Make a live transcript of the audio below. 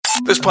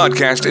This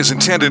podcast is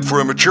intended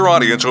for a mature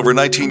audience over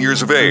 19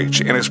 years of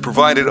age and is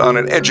provided on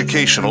an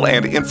educational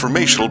and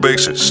informational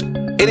basis.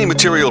 Any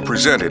material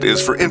presented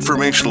is for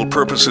informational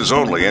purposes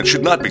only and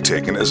should not be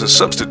taken as a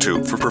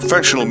substitute for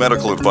professional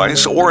medical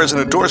advice or as an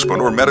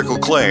endorsement or medical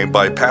claim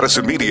by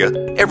Pattison Media,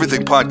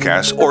 Everything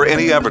Podcasts, or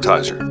any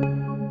advertiser.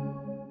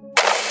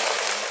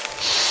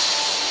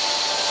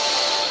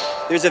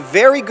 There's a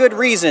very good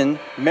reason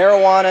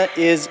marijuana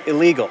is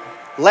illegal.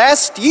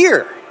 Last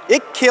year,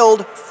 it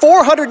killed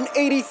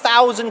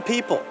 480,000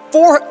 people.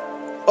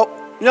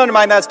 Never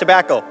mind, that's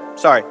tobacco.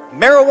 Sorry.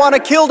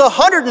 Marijuana killed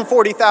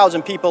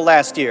 140,000 people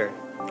last year.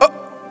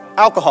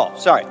 Alcohol.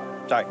 Sorry.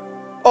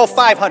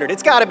 500.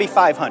 It's got to be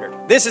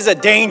 500. This is a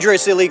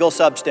dangerous illegal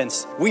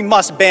substance. We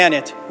must ban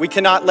it. We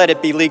cannot let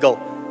it be legal.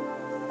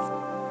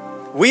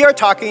 We are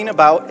talking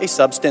about a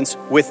substance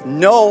with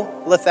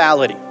no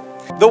lethality.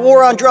 The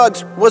war on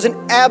drugs was an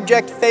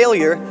abject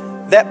failure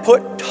that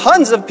put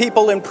tons of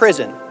people in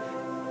prison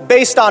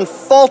based on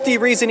faulty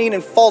reasoning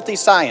and faulty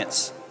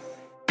science.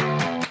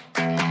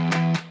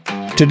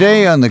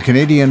 Today on the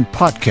Canadian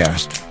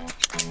Podcast.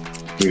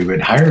 We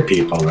would hire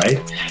people, right?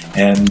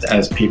 And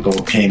as people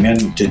came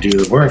in to do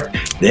the work,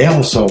 they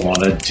also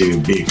wanted to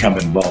become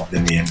involved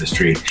in the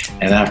industry.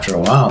 And after a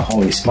while,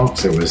 holy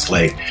smokes, it was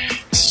like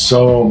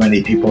so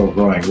many people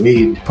growing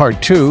weed.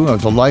 Part 2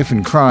 of the life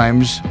and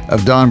crimes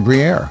of Don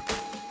Briere.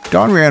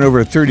 Don ran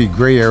over 30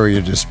 gray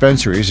area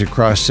dispensaries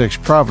across 6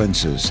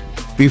 provinces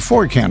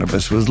before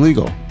cannabis was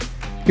legal.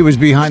 He was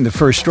behind the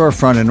first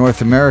storefront in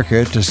North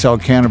America to sell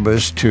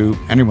cannabis to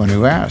anyone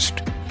who asked.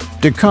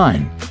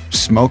 Dekine,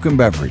 smoke and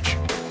beverage.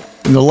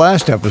 In the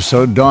last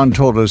episode, Don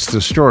told us the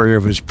story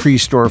of his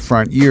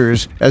pre-storefront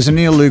years as an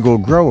illegal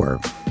grower,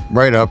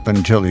 right up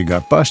until he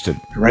got busted.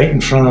 Right in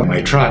front of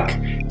my truck,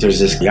 there's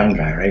this young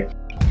guy, right?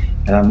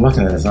 And I'm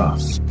looking at his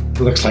office.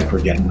 It looks like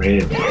we're getting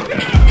raided.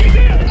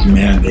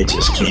 Man, they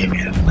just came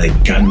in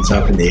like guns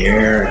up in the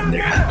air, and they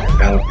had their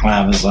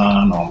balaclavas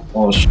on, all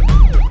bullshit.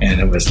 And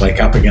it was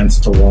like up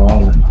against the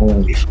wall,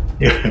 and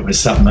it was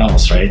something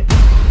else, right?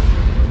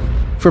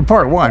 For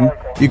part 1,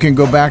 you can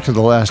go back to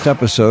the last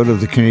episode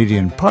of the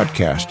Canadian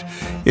Podcast.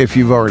 If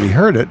you've already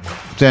heard it,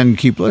 then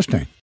keep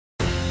listening.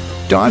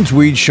 Don's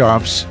weed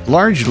shops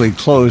largely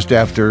closed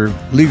after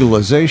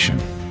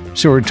legalization,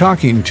 so we're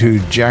talking to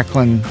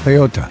Jacqueline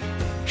Peota.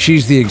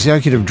 She's the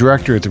executive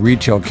director at the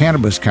Retail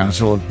Cannabis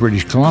Council of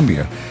British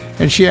Columbia,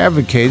 and she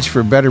advocates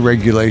for better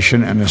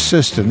regulation and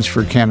assistance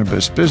for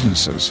cannabis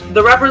businesses.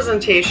 The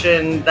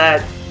representation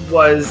that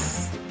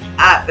was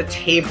at the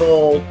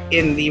table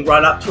in the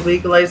run-up to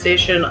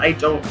legalization, I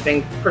don't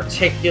think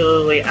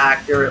particularly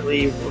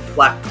accurately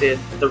reflected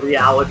the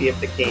reality of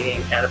the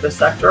Canadian cannabis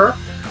sector.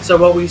 So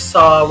what we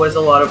saw was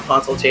a lot of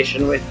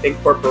consultation with big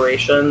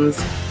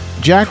corporations.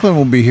 Jacqueline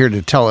will be here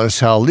to tell us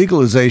how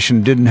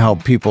legalization didn't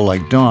help people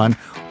like Don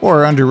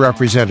or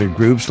underrepresented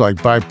groups like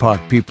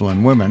BIPOC people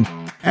and women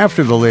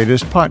after the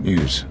latest pot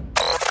news.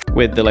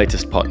 With the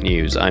latest pot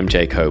news, I'm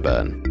Jay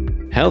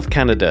Coburn. Health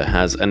Canada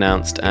has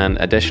announced an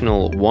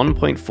additional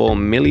 $1.4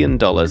 million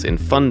in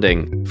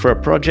funding for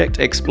a project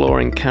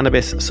exploring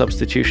cannabis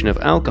substitution of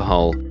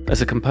alcohol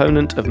as a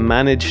component of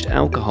managed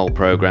alcohol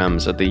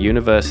programs at the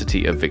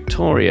University of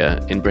Victoria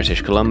in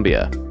British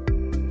Columbia.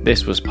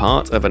 This was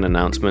part of an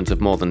announcement of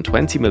more than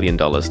 $20 million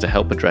to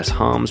help address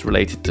harms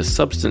related to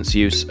substance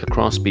use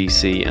across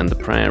BC and the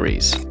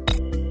prairies.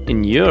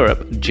 In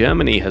Europe,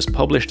 Germany has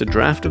published a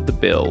draft of the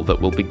bill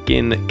that will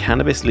begin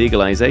cannabis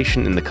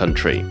legalization in the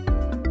country.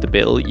 The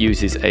bill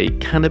uses a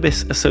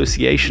cannabis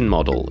association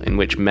model in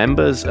which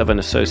members of an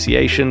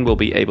association will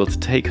be able to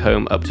take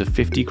home up to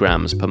 50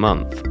 grams per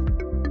month.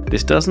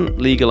 This doesn't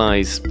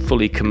legalize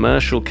fully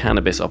commercial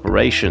cannabis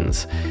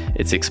operations.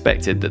 It's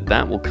expected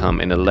that will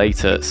come in a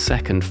later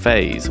second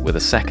phase with a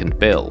second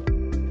bill.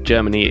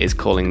 Germany is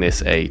calling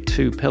this a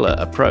two-pillar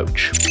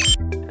approach.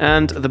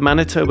 And the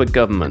Manitoba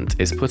government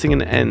is putting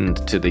an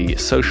end to the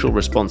social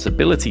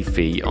responsibility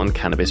fee on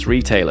cannabis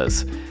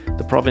retailers.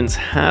 The province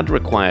had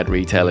required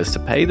retailers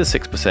to pay the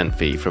 6%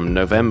 fee from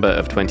November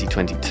of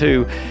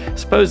 2022,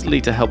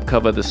 supposedly to help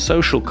cover the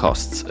social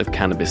costs of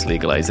cannabis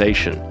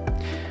legalization.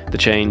 The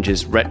change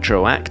is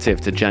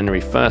retroactive to January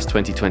 1st,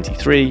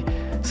 2023,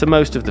 so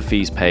most of the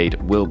fees paid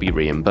will be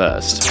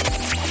reimbursed.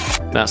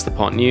 That's the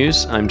pot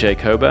news. I'm Jay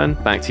Coburn.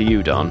 Back to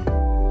you, Don.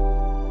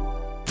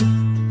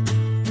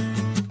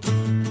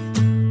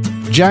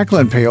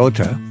 Jacqueline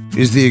Peota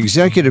is the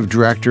executive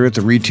director at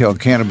the Retail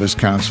Cannabis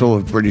Council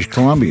of British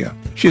Columbia.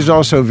 She's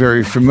also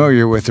very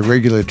familiar with the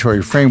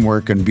regulatory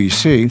framework in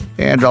BC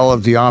and all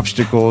of the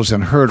obstacles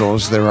and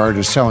hurdles there are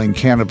to selling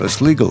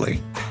cannabis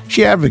legally.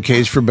 She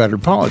advocates for better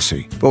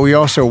policy, but we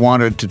also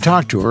wanted to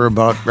talk to her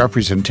about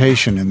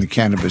representation in the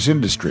cannabis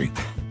industry,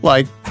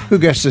 like who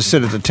gets to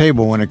sit at the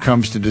table when it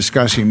comes to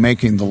discussing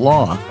making the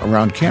law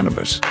around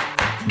cannabis.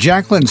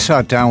 Jacqueline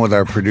sat down with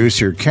our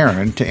producer,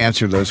 Karen, to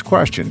answer those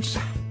questions.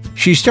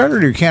 She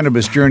started her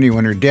cannabis journey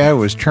when her dad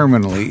was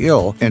terminally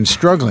ill and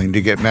struggling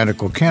to get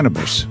medical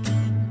cannabis.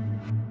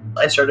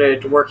 I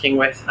started working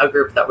with a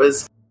group that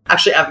was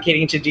actually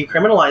advocating to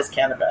decriminalize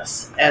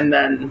cannabis. And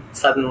then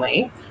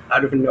suddenly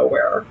out of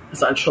nowhere,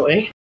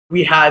 essentially.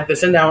 We had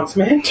this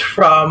announcement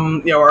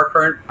from our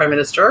current Prime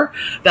Minister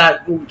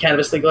that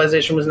cannabis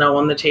legalization was now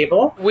on the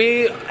table.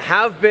 We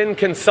have been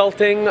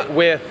consulting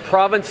with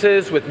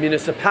provinces, with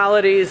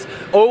municipalities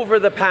over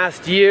the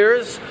past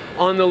years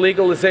on the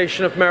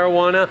legalization of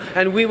marijuana,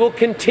 and we will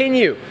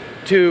continue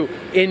to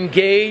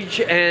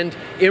engage and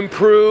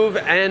improve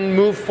and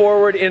move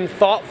forward in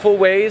thoughtful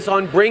ways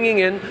on bringing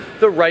in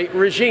the right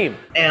regime.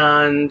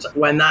 And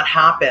when that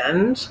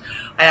happened,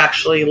 I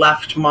actually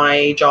left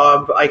my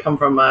job. I come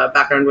from a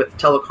background with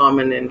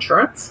telecom and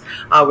insurance,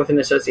 with an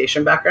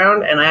association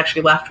background, and I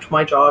actually left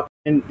my job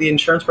in the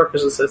Insurance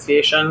Brokers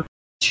Association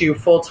to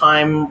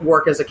full-time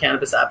work as a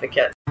cannabis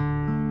advocate.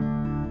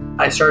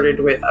 I started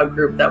with a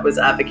group that was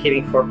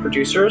advocating for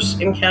producers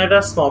in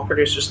Canada, small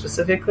producers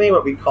specifically,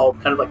 what we call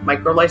kind of like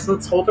micro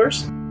license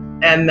holders.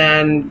 And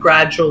then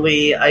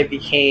gradually I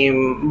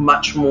became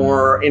much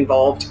more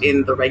involved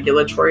in the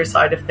regulatory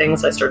side of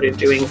things. I started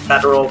doing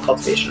federal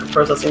cultivation and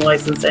processing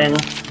licensing.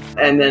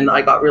 And then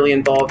I got really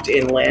involved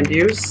in land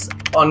use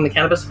on the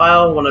cannabis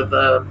file. One of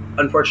the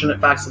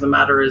unfortunate facts of the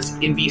matter is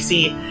in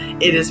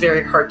BC, it is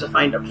very hard to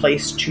find a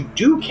place to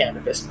do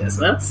cannabis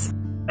business.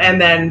 And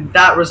then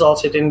that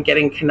resulted in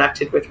getting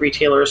connected with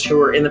retailers who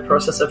were in the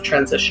process of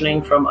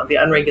transitioning from the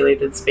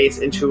unregulated space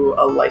into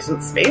a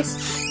licensed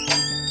space.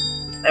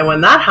 And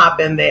when that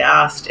happened, they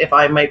asked if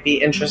I might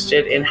be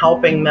interested in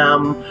helping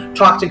them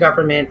talk to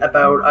government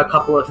about a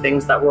couple of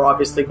things that were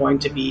obviously going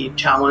to be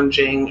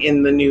challenging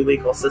in the new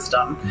legal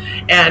system.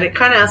 And it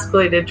kind of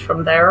escalated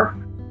from there.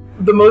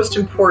 The most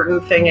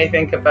important thing I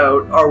think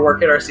about our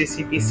work at our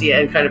CCPC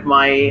and kind of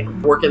my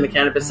work in the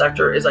cannabis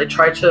sector is I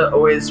try to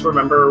always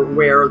remember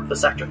where the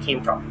sector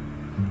came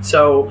from.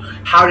 So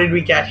how did we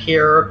get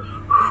here?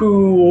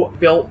 Who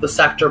built the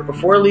sector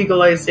before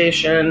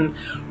legalization?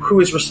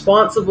 Who is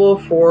responsible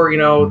for,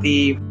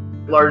 the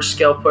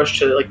large-scale push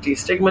to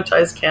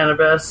destigmatize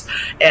cannabis?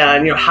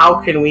 And,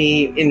 how can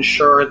we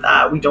ensure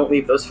that we don't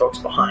leave those folks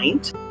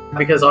behind?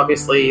 Because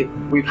obviously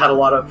we've had a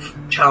lot of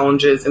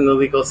challenges in the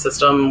legal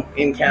system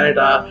in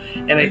Canada,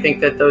 and I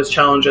think that those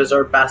challenges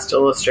are best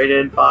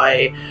illustrated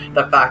by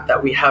the fact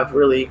that we have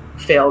really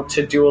failed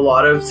to do a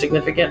lot of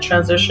significant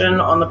transition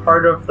on the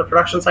part of the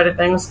production side of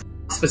things,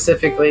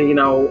 specifically,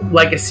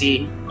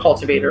 legacy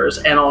cultivators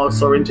and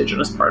also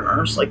Indigenous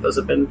partners. Those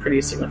have been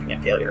pretty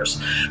significant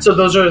failures. So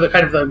those are the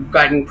kind of the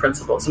guiding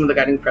principles, some of the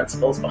guiding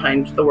principles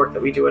behind the work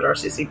that we do at our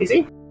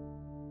CCPC.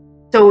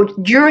 So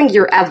during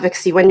your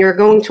advocacy, when you're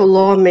going to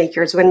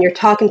lawmakers, when you're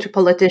talking to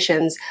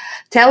politicians,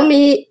 tell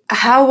me,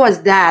 how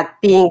was that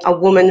being a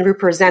woman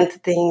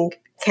representing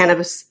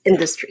cannabis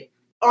industry?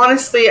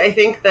 Honestly, I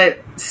think that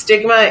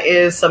stigma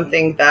is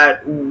something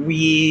that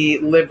we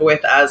live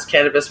with as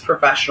cannabis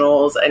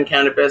professionals and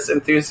cannabis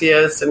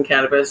enthusiasts and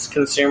cannabis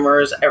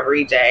consumers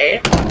every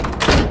day.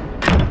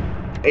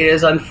 It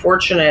is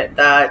unfortunate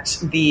that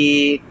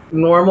the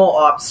normal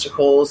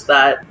obstacles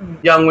that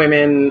young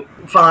women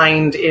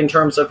find in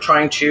terms of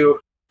trying to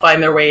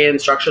find their way in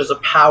structures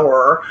of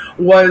power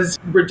was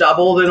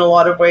redoubled in a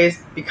lot of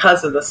ways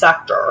because of the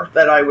sector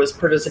that I was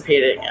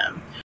participating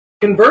in.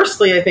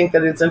 Conversely, I think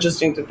that it's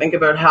interesting to think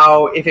about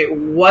how if it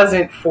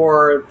wasn't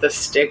for the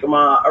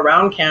stigma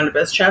around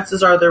cannabis,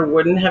 chances are there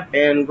wouldn't have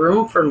been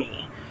room for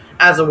me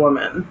as a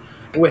woman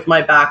with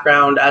my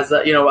background as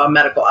a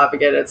medical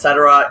advocate,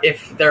 etc.,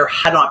 if there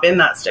had not been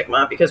that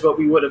stigma, because what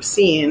we would have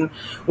seen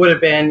would have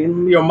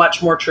been,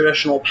 much more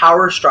traditional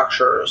power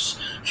structures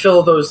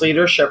fill those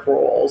leadership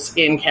roles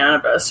in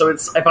cannabis. So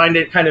I find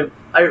it kind of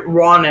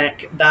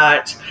ironic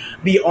that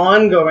the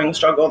ongoing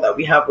struggle that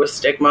we have with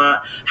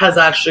stigma has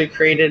actually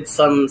created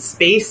some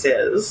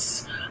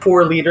spaces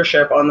for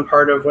leadership on the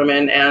part of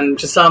women and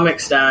to some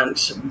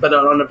extent, but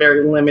on a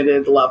very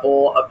limited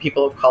level, of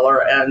people of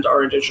color and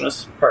our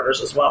Indigenous partners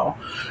as well.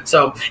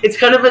 So it's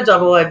kind of a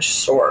double-edged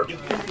sword.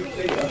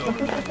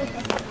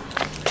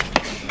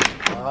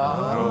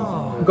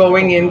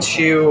 Going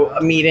into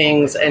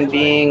meetings and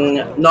being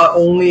not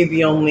only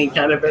the only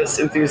cannabis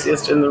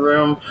enthusiast in the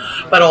room,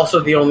 but also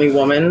the only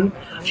woman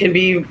can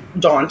be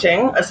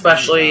daunting,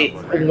 especially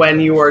when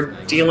you are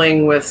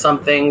dealing with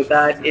something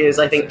that is,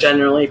 I think,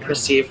 generally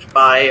perceived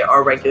by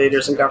our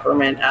regulators and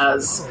government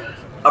as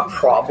a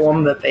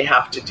problem that they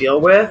have to deal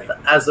with,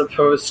 as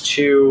opposed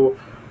to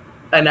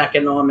an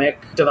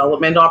economic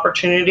development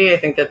opportunity. I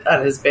think that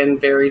has been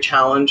very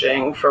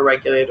challenging for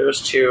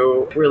regulators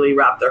to really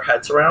wrap their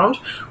heads around.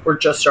 We're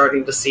just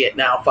starting to see it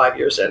now, 5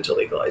 years into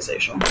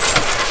legalization.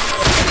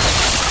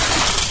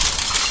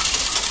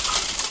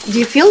 Do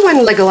you feel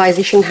when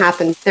legalization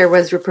happened, there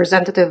was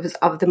representatives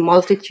of the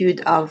multitude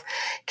of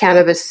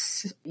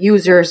cannabis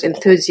users,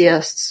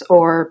 enthusiasts,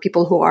 or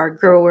people who are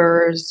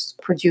growers,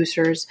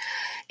 producers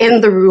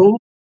in the room?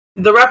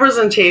 The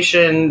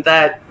representation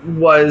that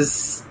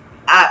was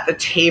at the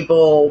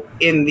table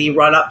in the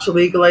run-up to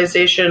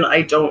legalization,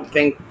 I don't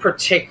think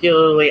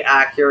particularly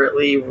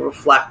accurately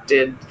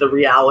reflected the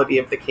reality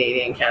of the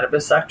Canadian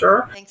cannabis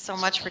sector. Thanks so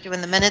much for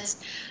doing the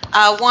minutes.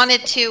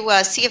 Wanted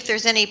to see if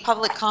there's any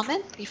public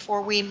comment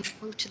before we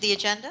move to the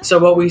agenda. So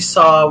what we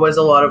saw was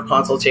a lot of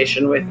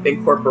consultation with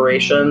big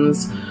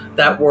corporations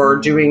that were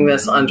doing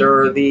this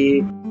under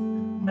the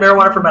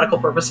Marijuana for Medical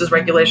Purposes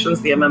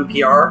regulations, the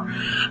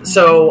MMPR.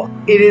 So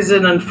it is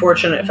an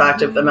unfortunate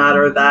fact of the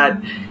matter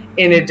that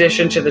in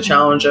addition to the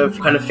challenge of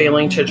kind of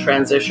failing to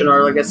transition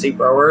our legacy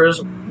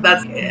growers,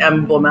 that's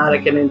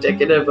emblematic and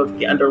indicative of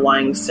the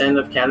underlying sin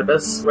of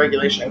cannabis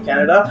regulation in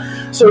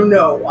Canada. So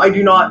no, I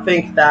do not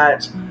think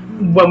that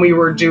when we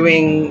were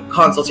doing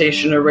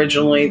consultation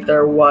originally,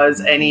 there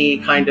was any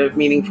kind of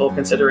meaningful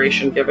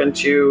consideration given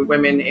to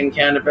women in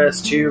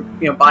cannabis, to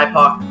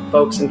BIPOC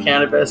folks in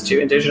cannabis, to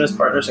Indigenous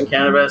partners in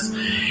cannabis.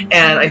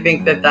 And I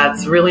think that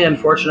that's really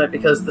unfortunate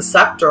because the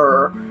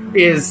sector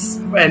is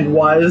and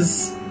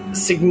was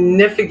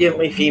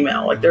significantly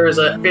female. Like there is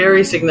a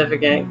very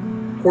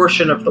significant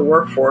portion of the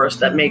workforce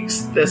that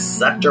makes this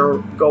sector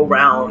go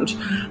round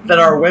that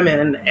are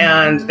women,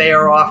 and they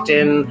are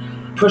often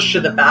pushed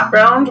to the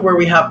background where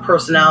we have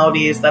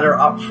personalities that are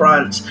up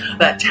front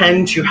that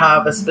tend to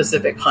have a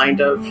specific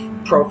kind of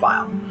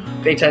profile.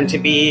 They tend to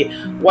be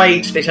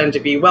white, they tend to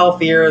be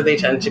wealthier, they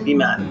tend to be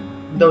men.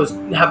 Those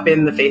have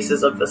been the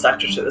faces of the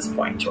sector to this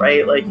point,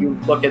 right? Like you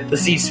look at the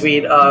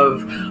C-suite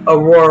of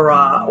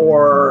Aurora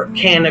or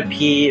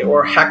Canopy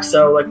or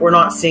Hexo, like we're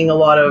not seeing a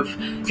lot of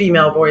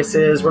female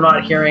voices. We're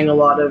not hearing a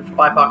lot of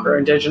BIPOC or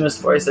Indigenous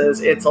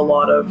voices. It's a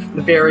lot of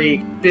very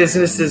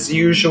business as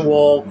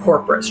usual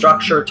corporate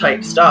structure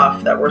type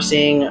stuff that we're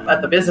seeing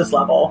at the business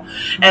level.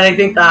 And I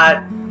think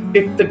that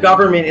if the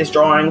government is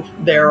drawing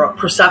their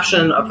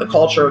perception of the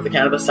culture of the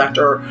cannabis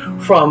sector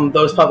from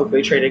those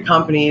publicly traded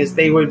companies,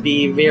 they would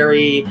be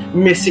very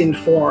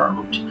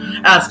misinformed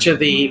as to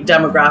the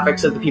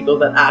demographics of the people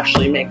that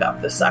actually make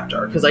up this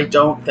sector. Because I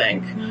don't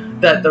think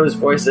that those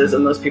voices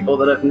and those people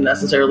that have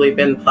necessarily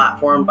been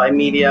platformed by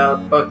media,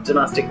 both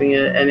domestically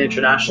and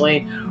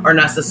internationally, are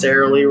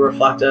necessarily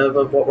reflective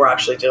of what we're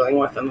actually dealing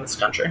with in this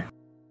country.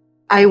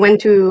 I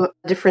went to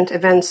different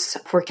events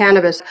for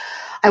cannabis.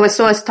 I was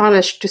so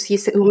astonished to see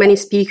so many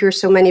speakers,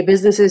 so many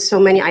businesses, so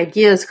many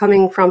ideas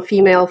coming from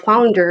female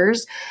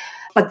founders.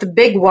 But the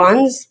big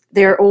ones,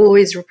 they're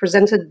always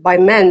represented by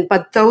men.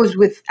 But those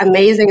with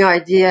amazing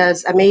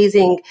ideas,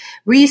 amazing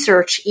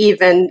research,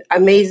 even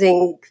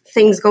amazing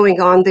things going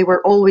on, they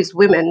were always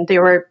women. They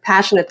were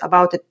passionate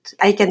about it.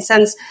 I can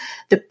sense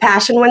the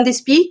passion when they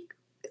speak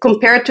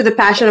compared to the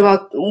passion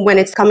about when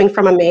it's coming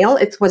from a male.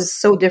 It was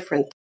so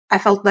different. I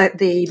felt that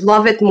they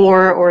love it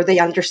more, or they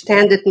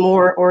understand it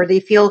more, or they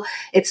feel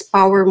its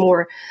power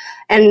more.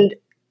 And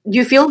do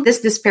you feel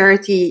this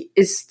disparity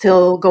is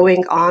still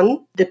going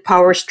on, the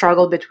power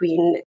struggle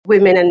between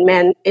women and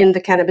men in the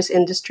cannabis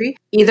industry,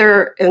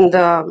 either in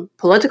the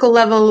political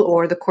level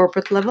or the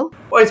corporate level?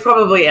 Well, it's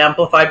probably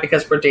amplified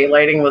because we're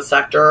daylighting the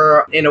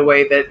sector in a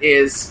way that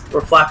is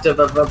reflective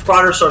of a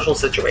broader social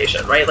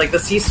situation, right? Like the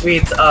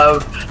C-suites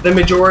of the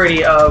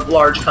majority of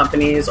large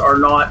companies are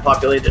not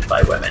populated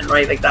by women,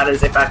 right? Like that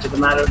is a fact of the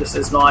matter. This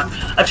is not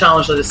a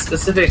challenge that is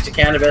specific to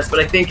cannabis, but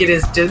I think it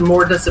is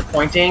more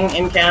disappointing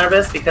in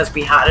cannabis because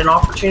we had an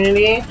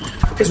opportunity,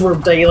 because we're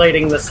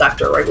daylighting the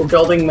sector, right? We're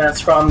building this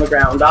from the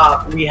ground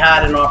up. We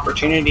had an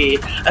opportunity,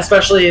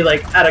 especially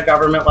like at a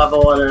government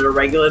level and at a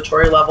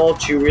regulatory level,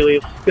 to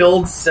really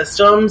build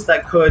systems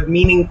that could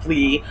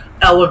meaningfully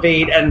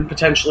elevate and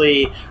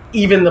potentially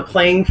even the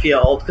playing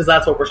field, because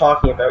that's what we're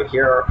talking about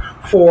here,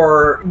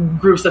 for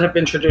groups that have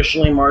been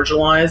traditionally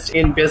marginalized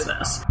in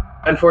business.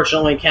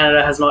 Unfortunately,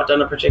 Canada has not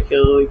done a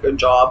particularly good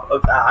job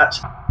of that.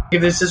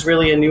 This is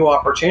really a new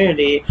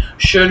opportunity.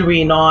 Should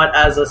we not,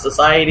 as a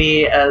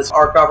society, as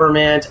our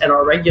government and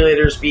our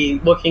regulators, be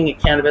looking at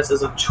cannabis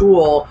as a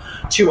tool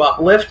to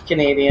uplift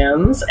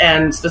Canadians,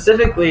 and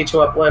specifically to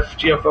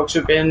uplift, folks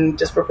who've been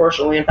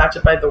disproportionately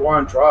impacted by the war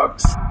on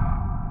drugs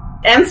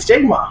and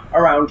stigma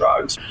around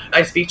drugs?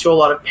 I speak to a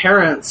lot of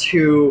parents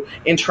who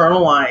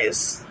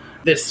internalize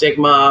this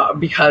stigma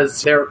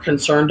because they're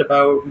concerned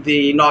about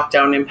the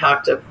knockdown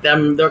impact of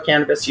their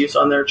cannabis use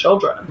on their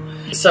children.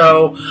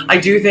 So I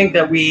do think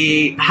that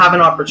we have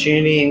an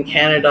opportunity in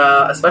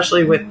Canada,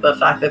 especially with the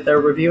fact that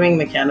they're reviewing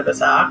the Cannabis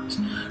Act,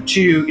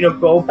 to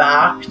go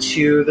back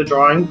to the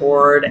drawing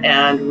board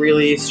and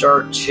really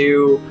start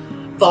to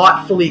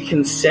thoughtfully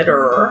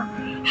consider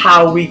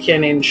how we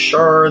can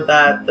ensure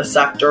that the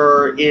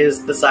sector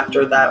is the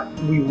sector that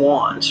we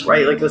want,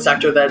 right? Like the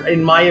sector that,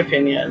 in my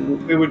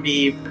opinion, it would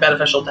be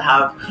beneficial to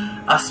have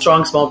a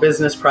strong small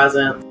business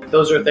presence.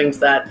 Those are things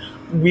that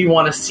we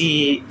want to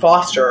see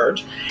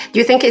fostered. Do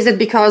you think, is it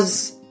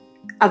because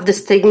of the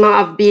stigma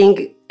of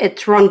being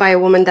it's run by a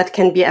woman that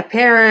can be a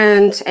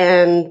parent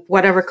and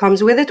whatever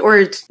comes with it,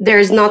 or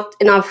there's not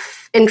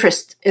enough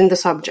interest in the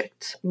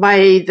subject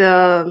by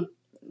the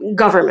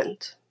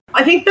government?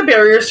 I think the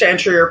barriers to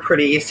entry are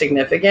pretty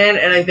significant,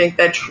 and I think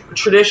that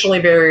traditionally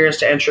barriers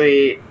to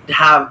entry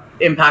have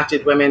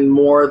impacted women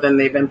more than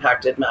they've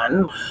impacted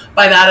men.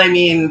 By that I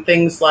mean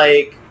things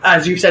like,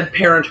 as you said,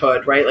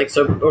 parenthood, right? Like,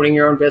 so owning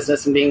your own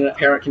business and being a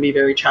parent can be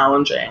very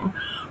challenging.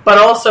 But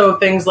also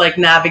things like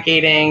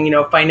navigating,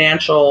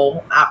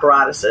 financial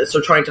apparatuses, so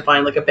trying to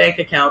find like a bank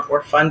account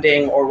or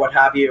funding or what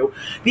have you.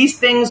 These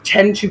things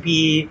tend to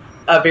be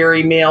a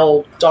very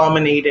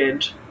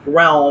male-dominated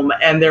realm,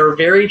 and they're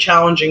very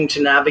challenging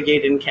to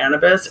navigate in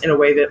cannabis in a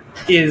way that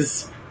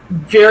is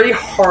very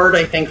hard,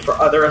 I think, for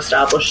other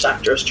established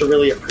sectors to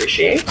really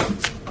appreciate.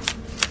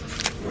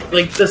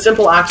 Like, the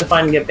simple act of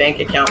finding a bank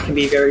account can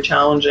be very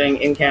challenging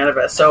in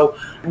cannabis. So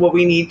what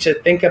we need to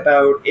think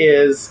about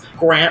is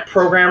grant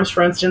programs,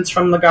 for instance,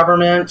 from the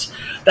government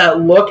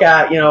that look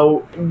at,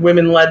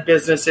 women-led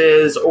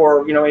businesses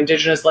or,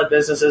 Indigenous-led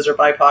businesses or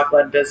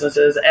BIPOC-led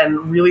businesses,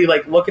 and really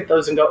look at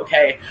those and go,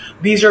 okay,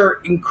 these are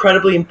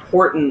incredibly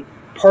important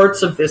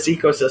parts of this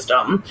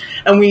ecosystem,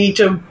 and we need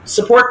to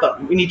support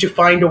them. We need to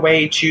find a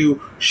way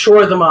to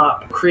shore them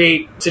up,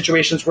 create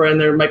situations wherein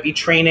there might be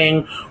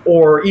training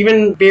or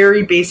even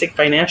very basic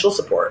financial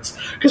supports.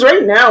 Because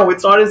right now,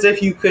 it's not as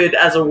if you could,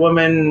 as a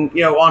woman,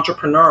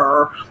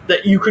 entrepreneur,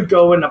 that you could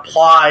go and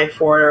apply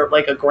for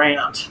a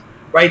grant.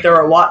 Right? There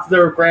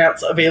are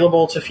grants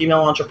available to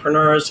female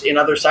entrepreneurs in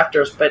other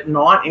sectors, but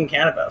not in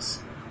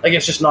cannabis.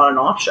 It's just not an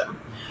option.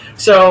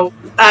 So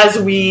as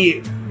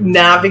we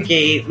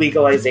navigate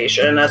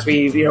legalization, as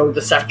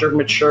the sector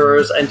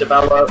matures and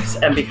develops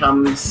and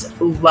becomes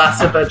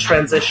less of a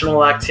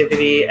transitional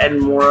activity and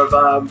more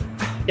of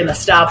an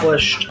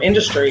established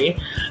industry,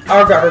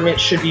 our government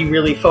should be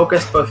really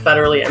focused both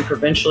federally and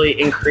provincially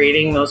in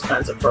creating those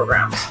kinds of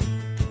programs.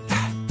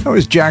 That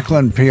was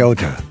Jacqueline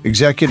Peota,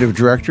 Executive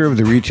Director of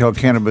the Retail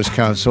Cannabis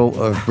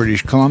Council of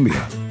British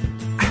Columbia.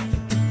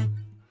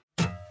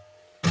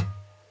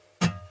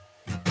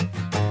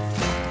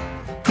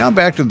 Now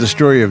back to the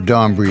story of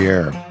Dawn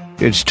Briere.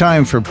 It's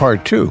time for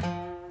part 2.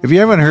 If you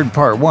haven't heard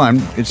part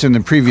 1, it's in the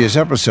previous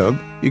episode.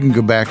 You can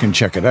go back and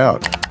check it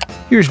out.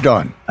 Here's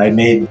Dawn. I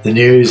made the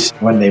news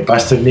when they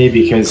busted me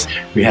because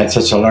we had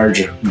such a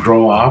large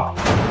grow-op.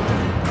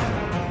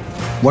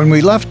 When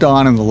we left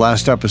Dawn in the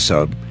last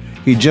episode,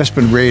 he'd just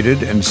been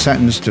raided and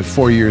sentenced to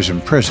 4 years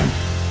in prison.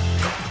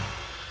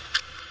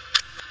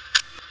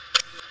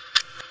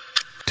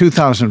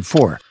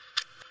 2004.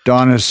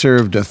 Don has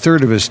served a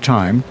third of his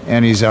time,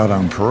 and he's out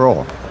on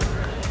parole.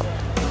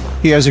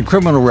 He has a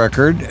criminal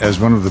record as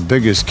one of the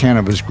biggest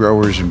cannabis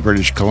growers in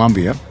British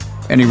Columbia.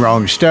 Any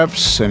wrong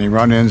steps, any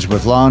run-ins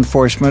with law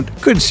enforcement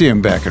could see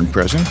him back in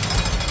prison.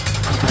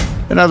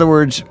 In other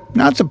words,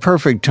 not the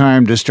perfect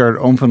time to start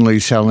openly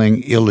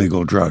selling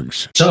illegal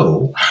drugs.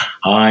 So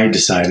I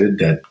decided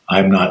that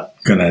I'm not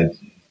going to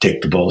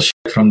take the bullshit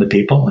from the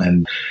people,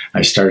 and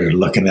I started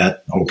looking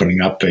at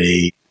opening up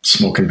a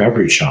smoke and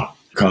beverage shop.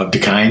 Called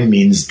Dakine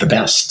means the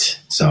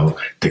best. So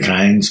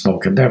Dakine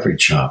Smoke and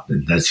Beverage Shop.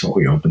 And that's what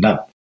we opened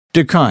up.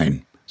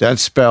 Dakine.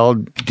 That's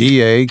spelled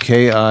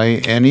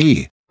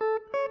D-A-K-I-N-E.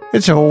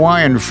 It's a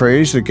Hawaiian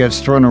phrase that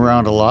gets thrown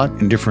around a lot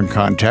in different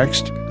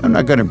contexts. I'm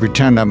not going to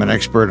pretend I'm an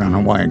expert on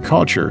Hawaiian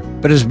culture,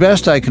 but as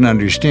best I can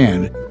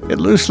understand, it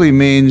loosely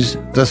means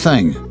the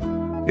thing.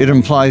 It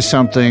implies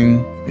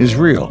something is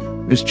real,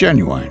 is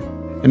genuine.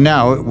 And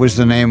now it was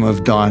the name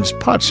of Dawn's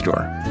pot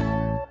store.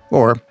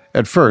 Or,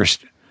 at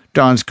first,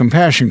 Dawn's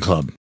Compassion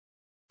Club.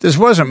 This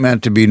wasn't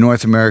meant to be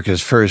North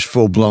America's first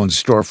full-blown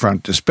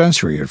storefront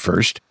dispensary at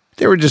first.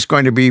 They were just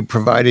going to be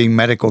providing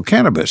medical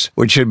cannabis,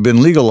 which had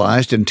been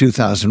legalized in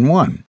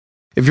 2001.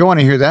 If you want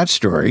to hear that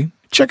story,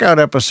 check out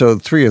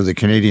episode 3 of the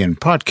Canadian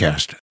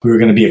podcast. We were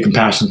going to be a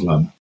Compassion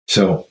Club.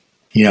 So,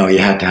 you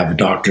had to have a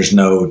doctor's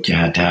note, you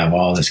had to have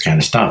all this kind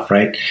of stuff,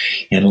 right?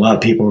 And a lot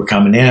of people were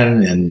coming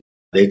in and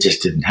they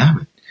just didn't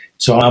have it.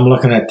 So I'm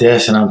looking at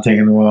this and I'm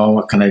thinking, well,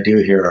 what can I do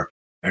here?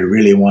 I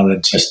really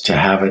wanted just to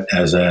have it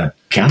as a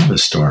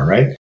cannabis store,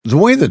 right? The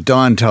way that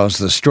Don tells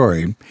the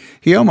story,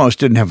 he almost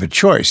didn't have a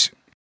choice.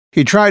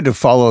 He tried to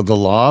follow the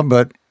law,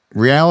 but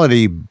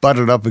reality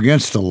butted up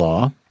against the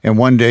law, and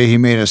one day he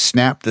made a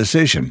snap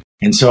decision.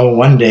 And so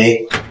one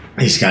day,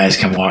 these guys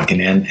come walking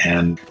in,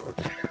 and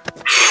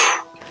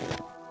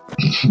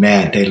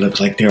man, they looked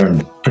like they were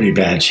in pretty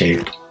bad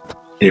shape.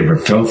 They were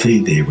filthy,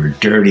 they were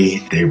dirty,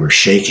 they were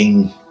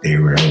shaking, they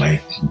were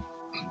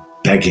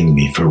begging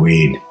me for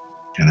weed.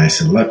 And I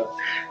said, look,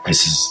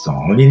 this is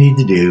all you need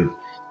to do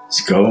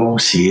is go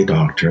see a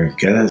doctor,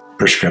 get a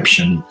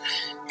prescription,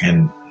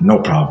 and no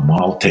problem,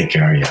 I'll take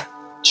care of you,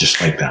 just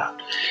like that.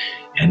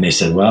 And they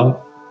said,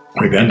 well,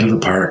 we've been to the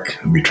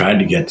park, and we tried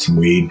to get some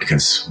weed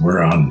because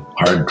we're on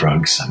hard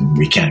drugs, and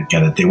we can't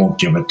get it. They won't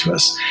give it to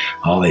us.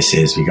 All they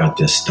say is, we got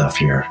this stuff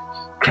here,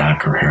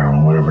 crack or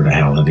heroin, whatever the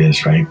hell it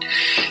is, right?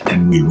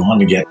 And we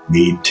want to get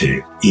weed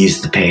to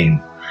ease the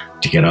pain,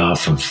 to get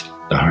off of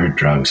the hard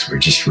drugs. We're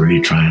just really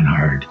trying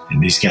hard.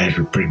 And these guys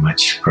were pretty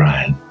much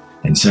crying.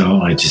 And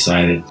so I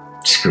decided,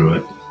 screw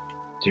it,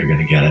 they're going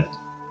to get it.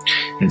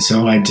 And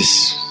so I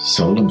just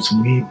sold them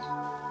some weed.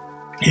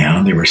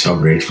 Yeah, they were so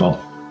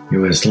grateful. It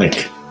was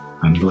like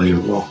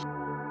Unbelievable.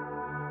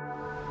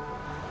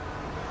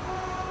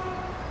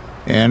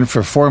 And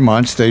for 4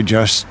 months, they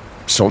just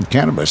sold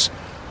cannabis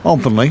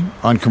openly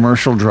on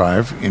Commercial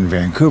Drive in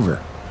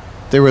Vancouver.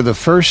 They were the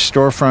first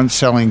storefront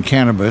selling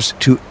cannabis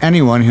to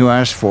anyone who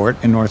asked for it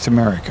in North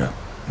America.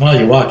 Well,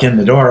 you walk in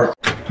the door,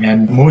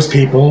 and most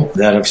people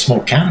that have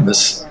smoked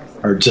cannabis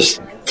are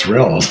just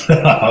thrilled.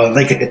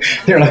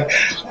 They're like,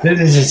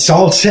 it's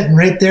all sitting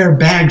right there,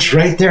 bags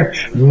right there.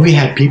 We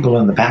had people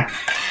in the back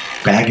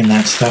bagging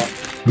that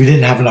stuff. We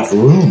didn't have enough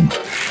room.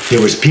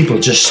 There was people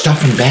just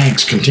stuffing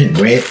bags,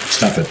 wait,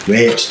 stuff it.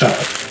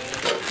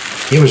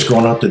 It was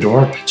going out the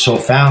door so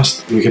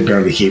fast, we could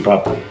barely keep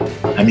up.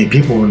 I mean,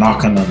 people were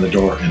knocking on the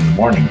door in the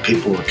morning.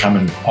 People were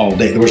coming all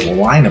day. There was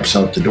lineups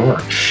out the door.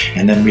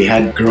 And then we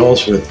had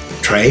girls with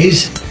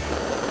trays,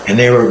 and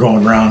they were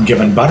going around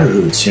giving butter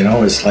hoots,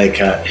 It's like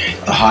a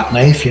hot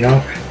knife,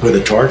 with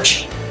a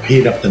torch.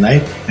 Heat up the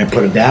knife and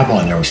put a dab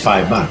on there. It was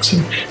 $5.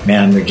 And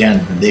man,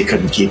 again, they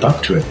couldn't keep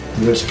up to it.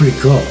 It was pretty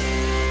cool.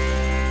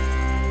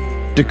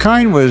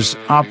 Dakine was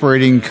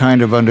operating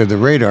kind of under the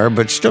radar,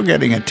 but still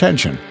getting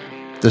attention.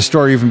 The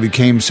store even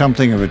became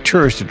something of a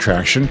tourist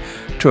attraction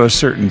to a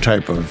certain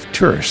type of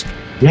tourist.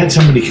 We had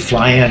somebody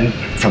fly in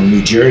from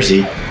New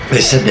Jersey.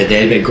 They said that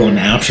they'd been going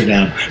to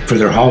Amsterdam for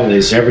their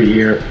holidays every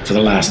year for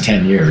the last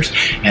 10 years.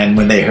 And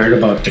when they heard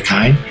about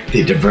Dakine,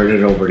 they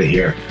diverted over to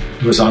here.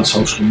 It was on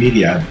social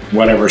media,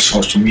 whatever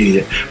social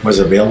media was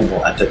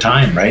available at the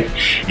time, right?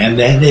 And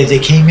then they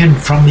came in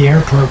from the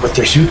airport with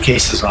their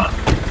suitcases on.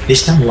 They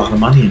spent a lot of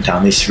money in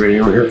town. They were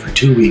here for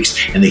 2 weeks,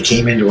 and they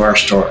came into our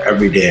store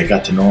every day. I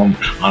got to know them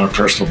on a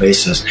personal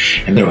basis.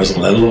 And there was a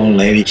little old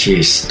lady,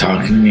 she's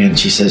talking to me, and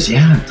she says,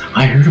 yeah,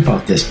 I heard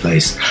about this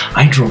place.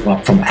 I drove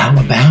up from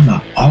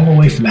Alabama, all the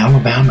way from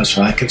Alabama,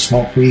 so I could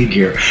smoke weed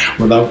here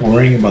without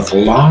worrying about the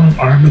long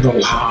arm of the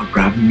law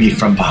grabbing me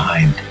from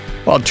behind.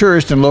 While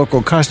tourists and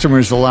local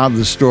customers allowed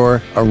the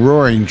store a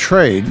roaring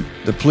trade,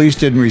 the police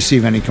didn't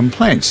receive any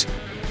complaints,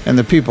 and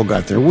the people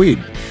got their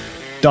weed.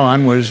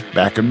 Don was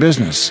back in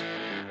business.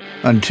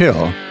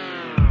 Until...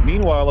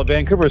 Meanwhile, a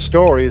Vancouver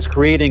store is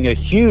creating a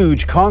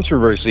huge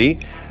controversy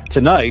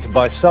tonight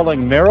by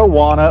selling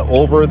marijuana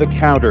over the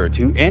counter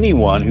to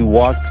anyone who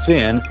walks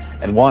in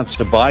and wants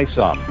to buy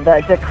some.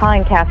 The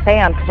Dakine Cafe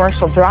on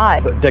Commercial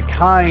Drive. The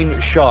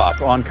Dakine Shop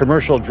on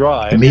Commercial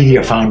Drive. The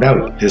media found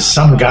out. There's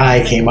some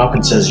guy came up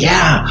and says,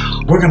 yeah,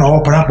 we're going to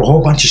open up a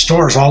whole bunch of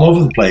stores all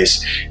over the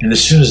place. And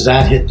as soon as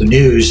that hit the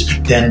news,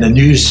 then the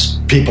news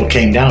people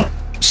came down.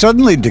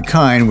 Suddenly,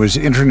 Dakine was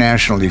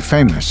internationally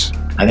famous.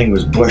 I think it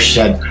was Bush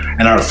said,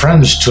 and our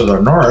friends to the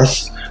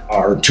north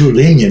are too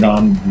lenient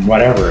on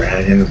whatever.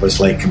 And it was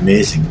like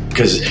amazing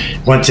because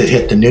once it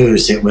hit the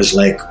news, it was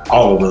like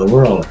all over the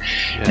world.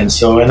 Yeah. And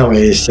so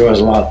anyways, there was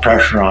a lot of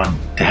pressure on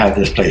to have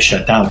this place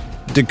shut down.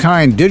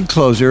 Dakine did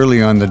close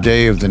early on the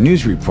day of the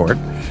news report,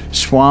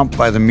 swamped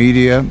by the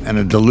media and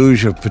a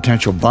deluge of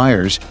potential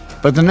buyers.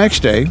 But the next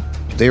day,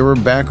 they were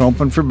back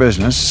open for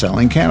business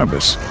selling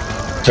cannabis.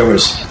 There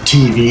was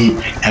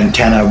TV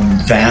antenna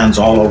vans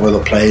all over the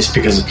place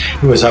because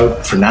it was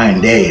out for 9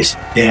 days.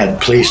 They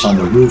had police on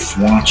the roof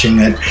watching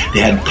it.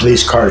 They had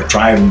police cars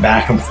driving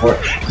back and forth.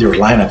 There were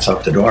lineups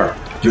out the door.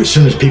 As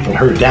soon as people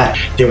heard that,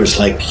 there was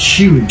like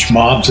huge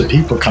mobs of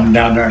people coming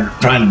down there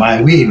trying to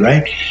buy weed,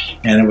 right?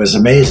 And it was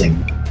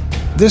amazing.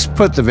 This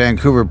put the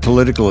Vancouver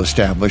political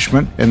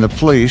establishment and the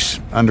police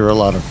under a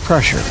lot of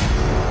pressure.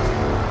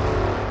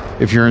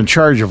 If you're in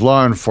charge of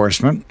law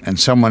enforcement and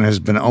someone has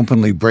been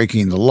openly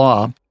breaking the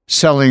law,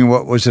 selling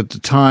what was at the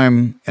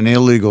time an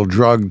illegal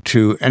drug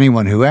to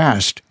anyone who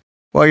asked,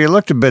 well, you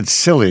looked a bit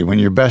silly when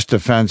your best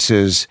defense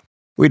is,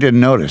 we didn't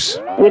notice.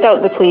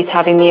 Without the police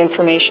having the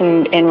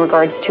information in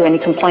regards to any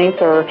complaints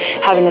or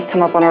having this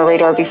come up on our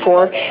radar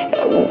before,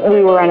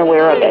 we were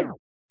unaware of it.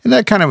 In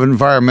that kind of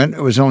environment,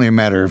 it was only a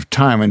matter of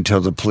time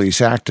until the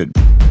police acted.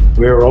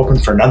 We were open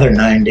for another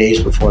 9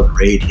 days before the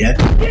raid hit.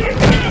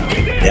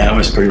 Yeah, it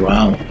was pretty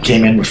wild.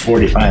 Came in with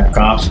 45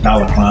 cops,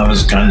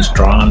 balaclavas, guns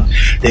drawn.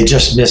 They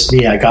just missed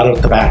me. I got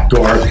out the back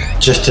door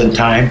just in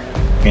time,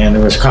 and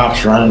there was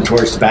cops running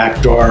towards the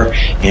back door,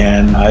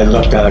 and I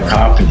looked at a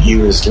cop, and he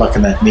was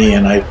looking at me,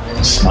 and I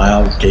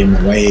smiled, gave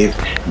him a wave,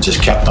 and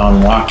just kept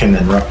on walking,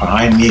 and right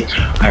behind me,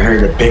 I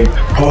heard a big,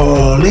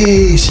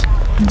 police!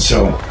 And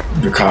so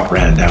the cop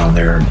ran down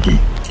there, and he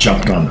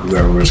jumped on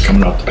whoever was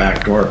coming out the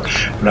back door.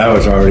 But I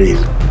was already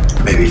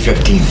maybe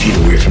 15 feet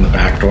away from the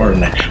back door,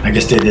 and I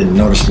guess they didn't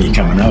notice me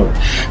coming out.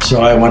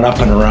 So I went up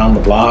and around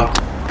the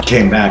block,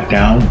 came back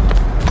down,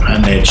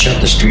 and they had shut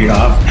the street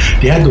off.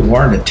 They had the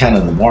warrant at 10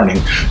 in the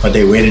morning, but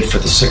they waited for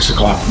the 6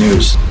 o'clock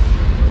news.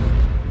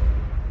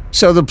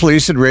 So the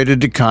police had raided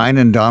Dakine,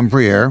 and Don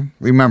Briere,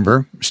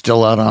 remember,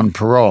 still out on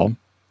parole,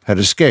 had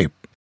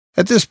escaped.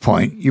 At this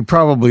point, you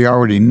probably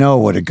already know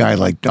what a guy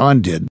like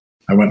Don did.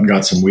 I went and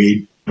got some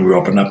weed. We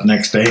opened up the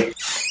next day.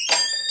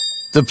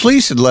 The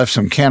police had left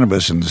some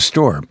cannabis in the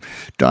store.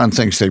 Don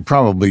thinks they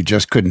probably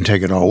just couldn't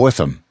take it all with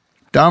them.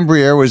 Don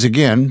Briere was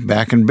again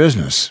back in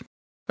business.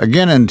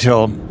 Again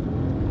until...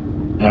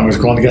 I was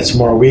going to get some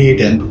more weed,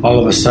 and all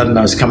of a sudden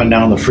I was coming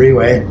down the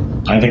freeway,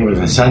 I think it was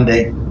a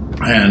Sunday.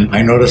 And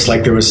I noticed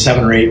like there was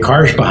 7 or 8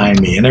 cars behind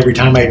me. And every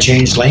time I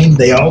changed lane,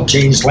 they all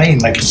changed lane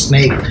like a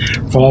snake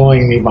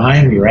following me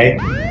behind me, right?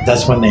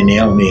 That's when they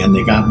nailed me, and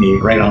they got me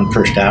right on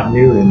First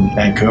Avenue in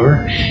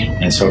Vancouver.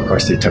 And so, of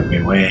course, they took me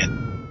away.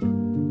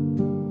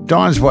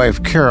 Don's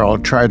wife, Carol,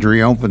 tried to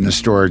reopen the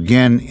store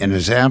again in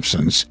his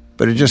absence,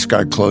 but it just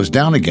got closed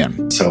down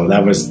again. So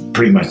that was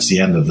pretty much the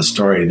end of the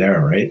story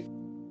there, right?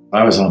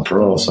 I was on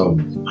parole, so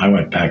I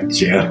went back to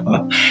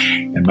jail.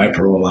 And my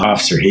parole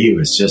officer, he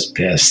was just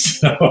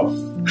pissed.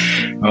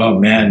 Oh,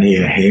 man,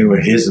 he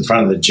was in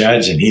front of the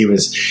judge, and he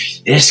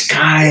was, this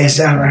guy is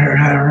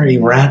he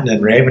ranting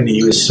and raving.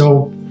 He was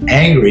so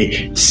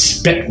angry,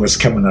 spit was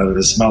coming out of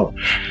his mouth.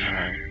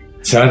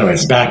 So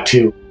anyways, back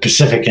to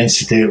Pacific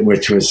Institute,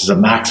 which was a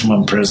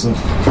maximum prison.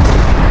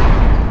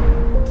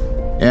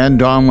 And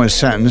Don was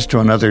sentenced to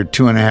another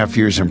 2.5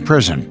 years in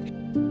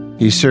prison.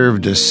 He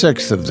served a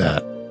 6th of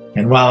that.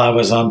 And while I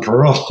was on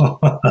parole,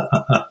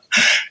 I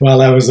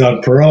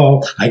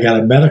got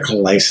a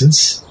medical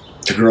license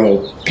to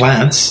grow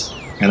plants,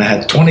 and I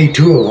had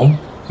 22 of them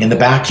in the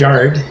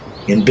backyard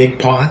in big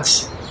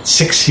pots,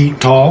 6 feet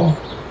tall.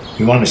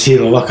 You want to see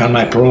the look on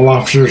my parole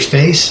officer's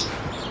face?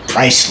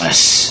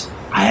 Priceless.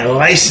 I had a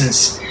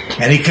license,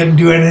 and he couldn't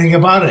do anything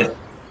about it.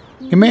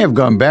 He may have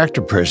gone back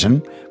to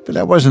prison, but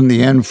that wasn't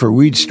the end for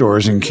weed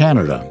stores in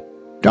Canada.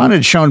 Don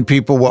had shown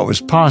people what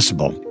was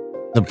possible.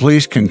 The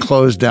police can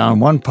close down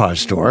one pot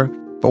store,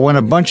 but when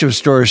a bunch of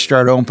stores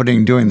start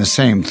opening doing the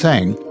same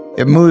thing,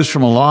 it moves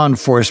from a law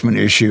enforcement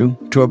issue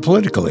to a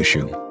political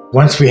issue.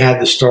 Once we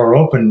had the store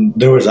open,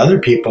 there was other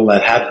people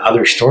that had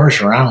other stores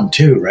around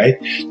too, right?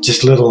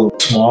 Just little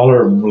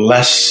smaller,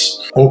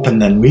 less open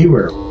than we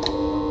were.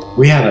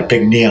 We had a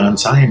big neon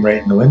sign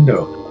right in the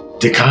window,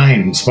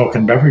 Decline Smoke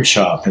and Beverage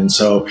Shop. And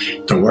so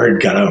the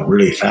word got out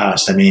really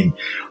fast. I mean,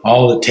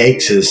 all it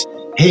takes is,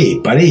 hey,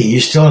 buddy, you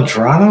still in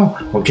Toronto?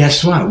 Well,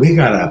 guess what? We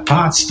got a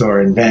pot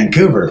store in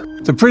Vancouver.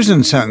 The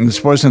prison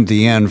sentence wasn't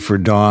the end for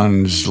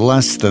Don's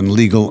less than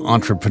legal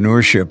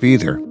entrepreneurship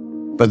either.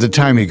 By the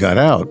time he got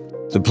out,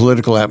 the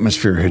political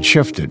atmosphere had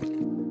shifted.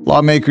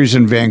 Lawmakers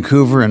in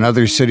Vancouver and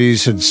other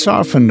cities had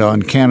softened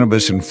on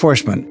cannabis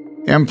enforcement,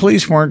 and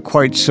police weren't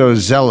quite so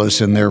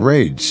zealous in their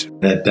raids.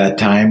 At that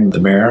time, the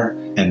mayor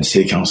and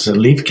city council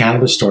said, leave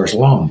cannabis stores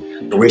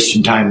alone. They're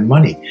wasting time and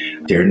money.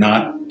 They're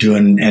not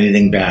doing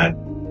anything bad.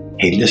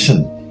 Hey,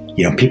 listen,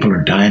 people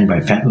are dying by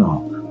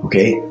fentanyl,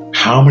 okay?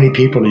 How many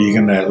people are you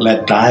going to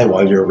let die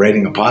while you're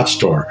raiding a pot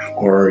store,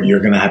 or you're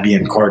going to be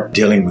in court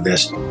dealing with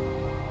this?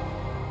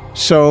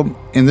 So,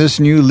 in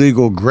this new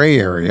legal gray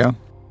area,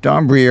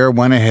 Don Briere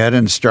went ahead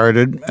and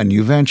started a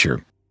new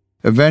venture.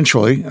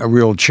 Eventually, a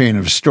real chain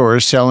of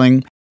stores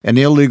selling an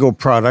illegal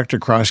product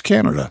across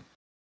Canada.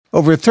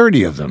 Over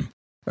 30 of them,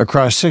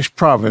 across 6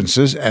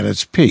 provinces at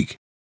its peak.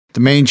 The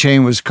main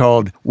chain was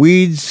called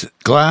Weeds,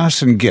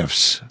 Glass, and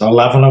Gifts.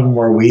 11 of them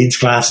were Weeds,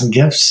 Glass, and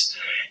Gifts,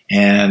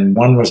 and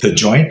one was The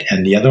Joint,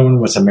 and the other one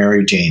was a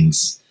Mary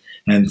Jane's.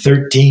 And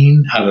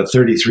 13 out of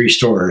 33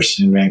 stores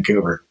in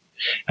Vancouver.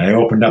 And I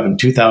opened up in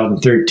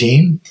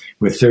 2013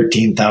 with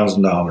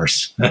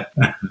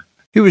 $13,000.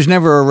 He was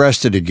never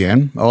arrested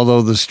again,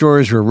 although the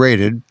stores were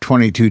raided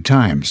 22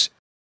 times.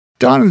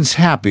 Don is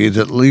happy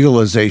that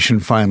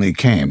legalization finally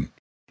came.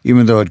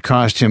 Even though it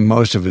cost him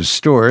most of his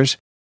stores,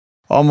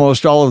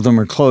 almost all of them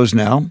are closed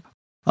now,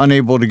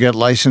 unable to get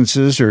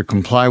licenses or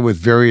comply with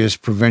various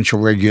provincial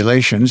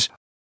regulations.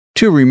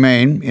 2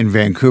 remain in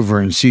Vancouver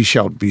and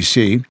Sechelt,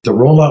 BC. The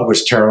rollout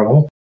was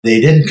terrible. They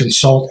didn't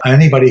consult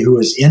anybody who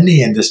was in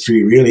the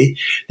industry, really.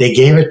 They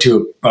gave it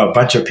to a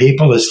bunch of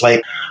people. It's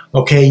like,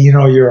 okay,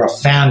 you're a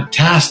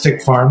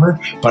fantastic farmer,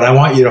 but I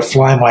want you to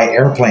fly my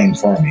airplane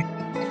for me.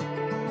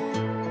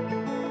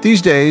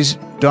 These days,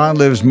 Don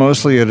lives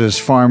mostly at his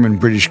farm in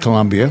British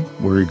Columbia,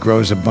 where he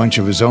grows a bunch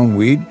of his own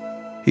weed.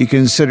 He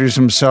considers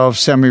himself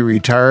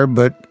semi-retired,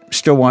 but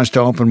still wants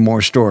to open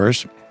more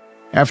stores.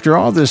 After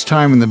all this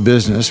time in the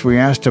business, we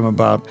asked him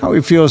about how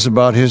he feels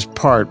about his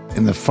part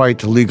in the fight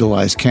to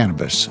legalize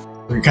cannabis.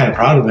 We're kind of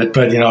proud of it,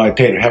 but, I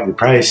paid a heavy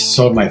price.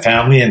 So did my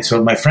family and so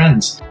did my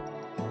friends.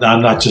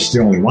 I'm not just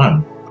the only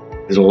one.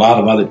 There's a lot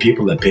of other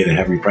people that paid a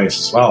heavy price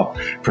as well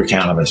for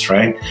cannabis,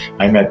 right?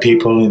 I met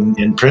people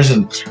in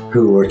prison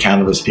who were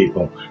cannabis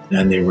people,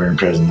 and they were in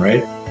prison,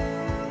 right?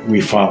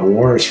 We fought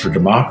wars for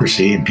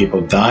democracy, and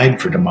people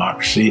died for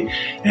democracy,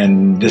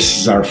 and this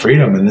is our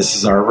freedom, and this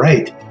is our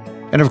right.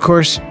 And of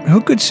course, who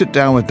could sit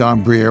down with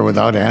Don Briere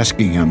without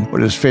asking him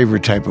what his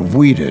favorite type of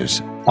weed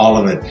is? All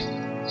of it.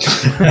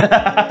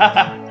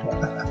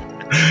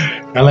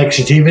 I like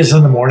sativas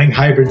in the morning,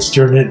 hybrids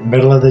during the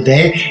middle of the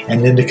day,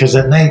 and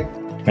indicas at night.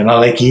 And I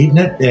like eating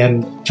it,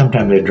 and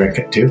sometimes I drink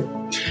it too.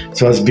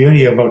 So it's the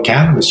beauty about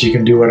cannabis. You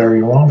can do whatever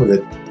you want with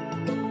it.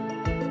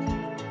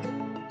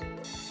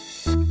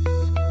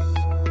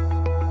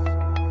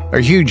 A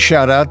huge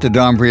shout out to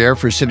Don Briere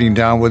for sitting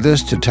down with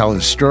us to tell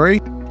his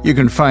story. You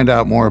can find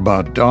out more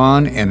about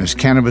Don and his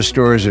cannabis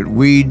stores at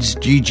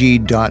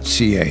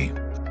weedsgg.ca.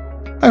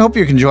 I hope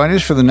you can join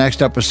us for the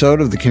next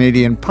episode of the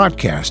Canadian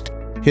Podcast.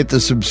 Hit the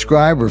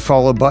subscribe or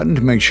follow button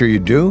to make sure you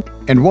do.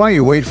 And while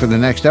you wait for the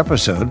next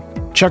episode,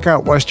 check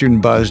out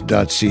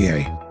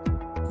westernbuzz.ca.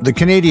 The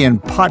Canadian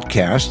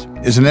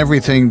Podcast is an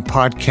Everything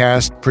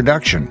Podcast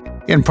production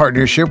in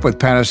partnership with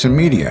Pattison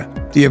Media.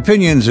 The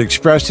opinions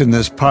expressed in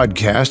this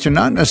podcast are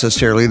not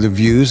necessarily the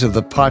views of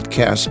the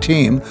podcast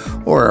team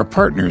or our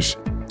partners.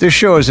 This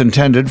show is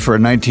intended for a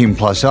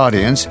 19-plus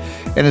audience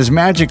and is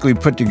magically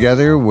put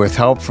together with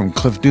help from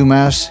Cliff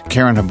Dumas,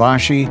 Karen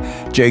Habashi,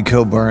 Jay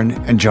Kilburn,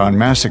 and John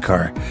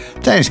Massacre.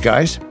 Thanks,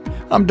 guys.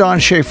 I'm Don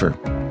Schaefer.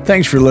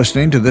 Thanks for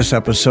listening to this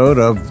episode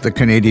of the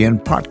Canadian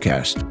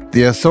Podcast,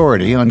 the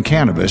authority on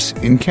cannabis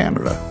in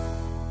Canada.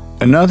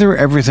 Another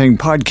Everything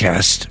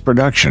Podcast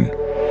production.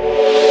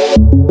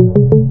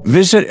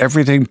 Visit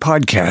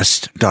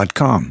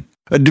everythingpodcast.com,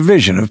 a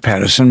division of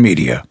Pattison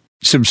Media.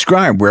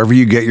 Subscribe wherever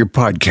you get your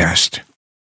podcast.